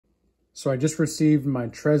So I just received my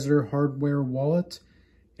Trezor hardware wallet,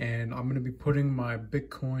 and I'm going to be putting my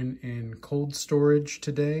Bitcoin in cold storage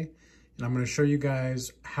today, and I'm going to show you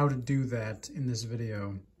guys how to do that in this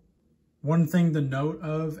video. One thing to note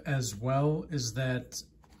of as well is that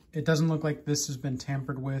it doesn't look like this has been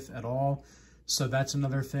tampered with at all, so that's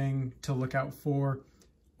another thing to look out for.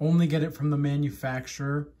 Only get it from the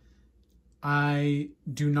manufacturer. I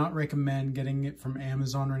do not recommend getting it from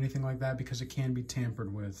Amazon or anything like that because it can be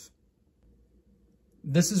tampered with.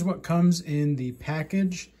 This is what comes in the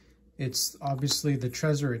package. It's obviously the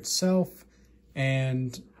Trezor itself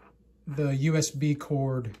and the USB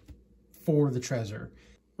cord for the Trezor.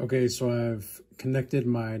 Okay, so I've connected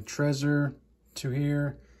my Trezor to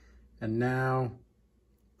here, and now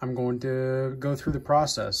I'm going to go through the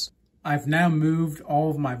process. I've now moved all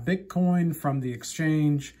of my Bitcoin from the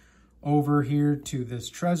exchange over here to this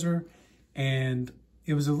Trezor, and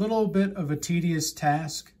it was a little bit of a tedious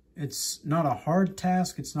task. It's not a hard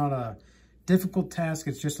task, it's not a difficult task,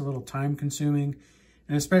 it's just a little time consuming.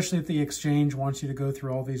 And especially if the exchange wants you to go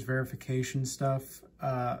through all these verification stuff,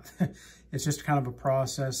 it's just kind of a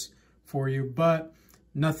process for you. But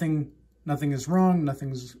nothing is wrong,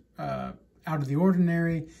 nothing's out of the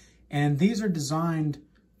ordinary. And these are designed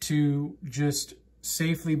to just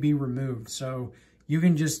safely be removed. So you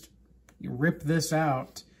can just rip this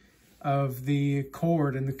out of the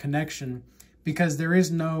cord and the connection, because there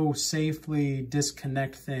is no safely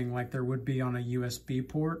disconnect thing like there would be on a USB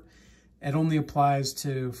port. It only applies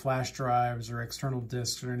to flash drives or external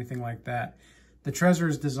disks or anything like that. The Trezor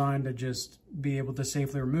is designed to just be able to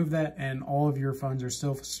safely remove that, and all of your funds are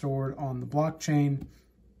still stored on the blockchain.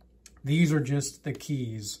 These are just the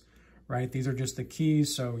keys, right? These are just the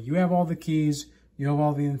keys. So you have all the keys, you have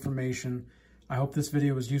all the information. I hope this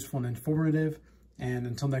video was useful and informative, and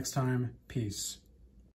until next time, peace.